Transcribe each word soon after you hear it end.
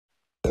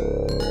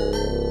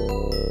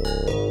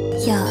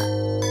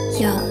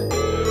yeah,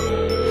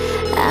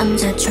 I'm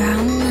the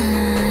drama.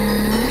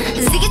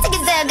 Ziggy ziggy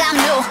zag I'm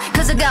new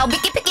cause I go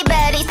picky picky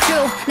but it's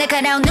true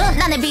날카로운 눈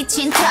안에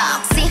비친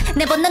toxic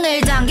내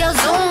본능을 당겨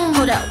zoom.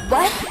 Hold up,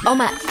 what? Oh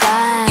my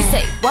god. You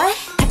say what?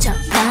 갇혀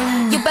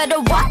난 You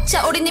better watch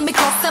out 우린 이미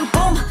cross and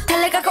boom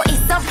달려가고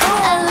있어 boom.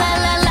 La la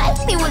la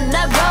like me when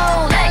I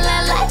roll. La la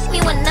like me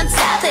when I'm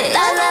savage.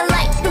 La la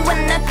like me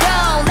when I go.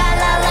 La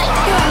la like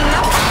me when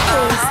I'm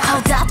pissed.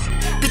 Hold up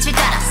빛을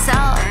따라서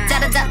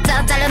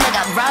짜라짜짜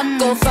달려나가 run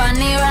Go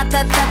funny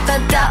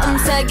라타타타타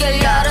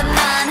음색을 열어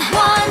난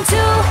One, two,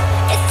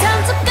 it's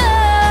time to go.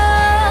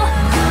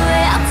 후회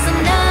없어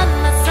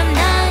남았어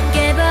난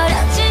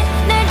깨버렸지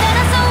날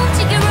따라서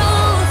움직여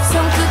rules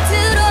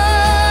손끝으로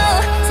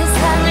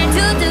세상을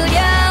두드려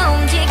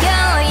움직여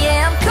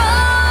Yeah I'm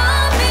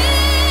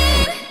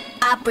coming.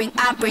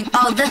 I bring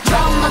all the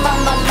drama on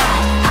my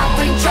mind. I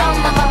bring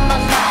drama on my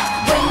mind.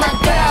 With my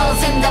girls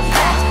in the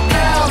back,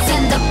 girls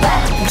in the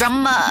back.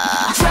 Drama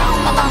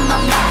on my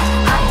mind.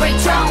 I bring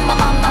drama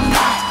on my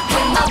mind.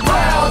 With my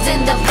world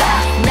in the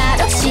back.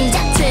 나로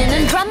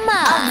시작되는 drama.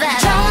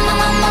 Drama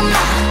on my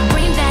mind.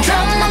 Bring that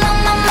Drama on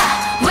my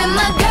mind. With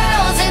my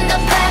girls in the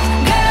back,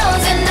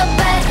 girls in the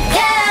back.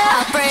 Yeah.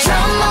 I bring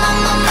Drama on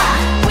my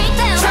mind. Bring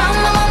that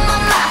Drama on my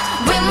mind.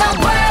 With my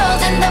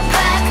world in the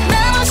back.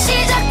 나로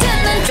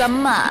시작되는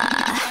drama.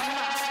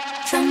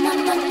 drama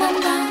on my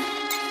mind.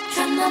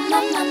 Drama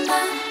on my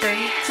mind.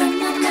 3,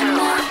 Drama on my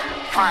mind.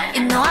 1.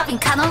 You know I've been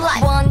kinda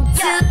like 1,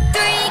 2,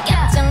 3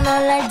 깜짝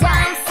놀랄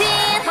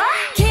dancing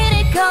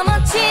길을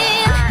거머쥔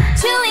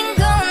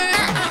주인공은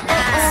나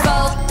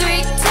 4, 3,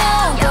 2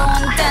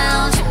 going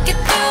down 쉽게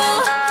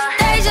through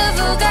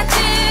데자부 같이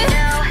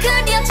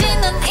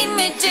그려지는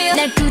이미지 날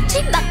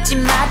굳이 막지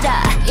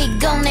마라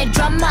이건 내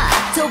드라마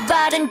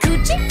도발은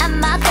굳이 안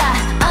막아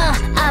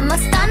I'm a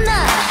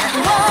stunner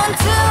 1,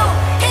 2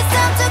 it's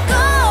time to go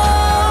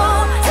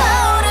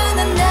타오르는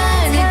날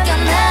느껴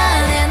난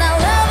And I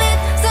love it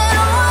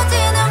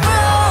새로워지는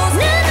rules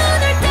내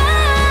눈을 딱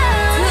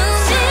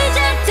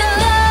시작도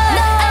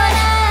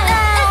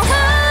It's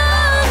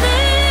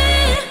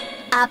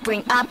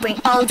coming. I bring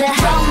all the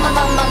drama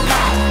on my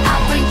mind. I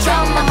bring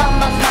drama on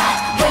my mind.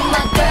 With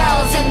my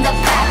girls in the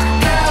back,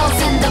 girls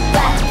in the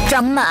back.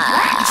 Drama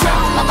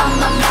on my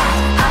mind.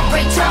 I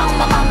bring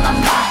drama on my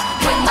mind.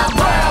 With my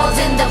world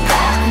in the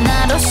back.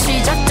 나로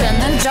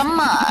시작되는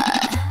drama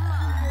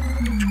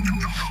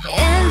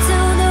Into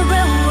the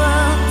real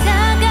world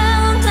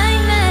다가온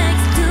climax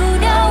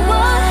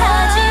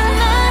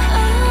두려워하지마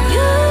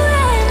You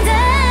and I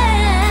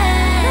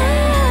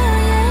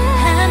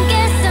함께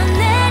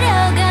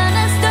써내려가는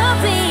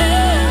story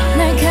날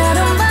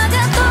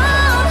가로막아도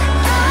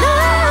No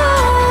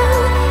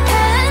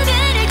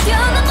한계를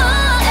뛰어넘어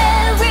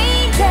every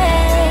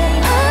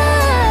day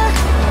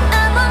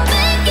I'm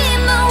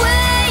making my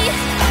way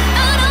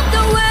out of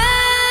the way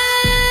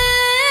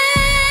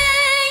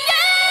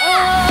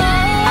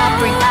I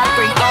bring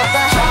all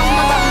the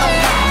drama on my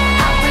mind.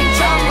 I bring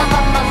drama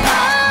on my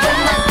mind. With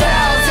my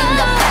girls in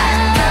the back,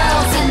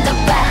 girls in the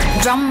back.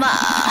 Drama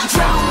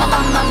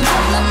on my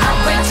mind. I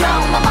bring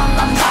drama on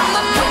my mind.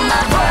 With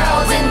my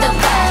world in the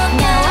back.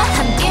 나와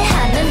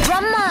함께하는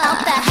drama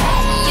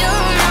You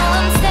know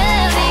I'm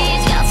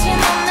savage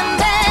거침없는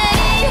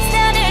bass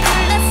나를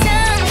둘러싼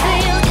그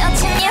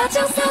거친 여정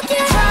속에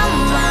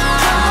Drama.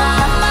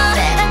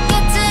 내가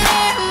깨뜨릴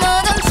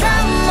모든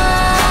drama.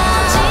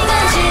 지금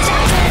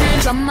시작되는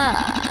drama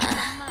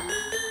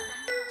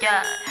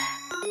Yeah.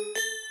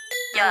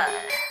 Yeah.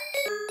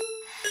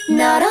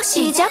 너로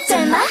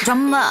시작될 마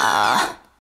Drama.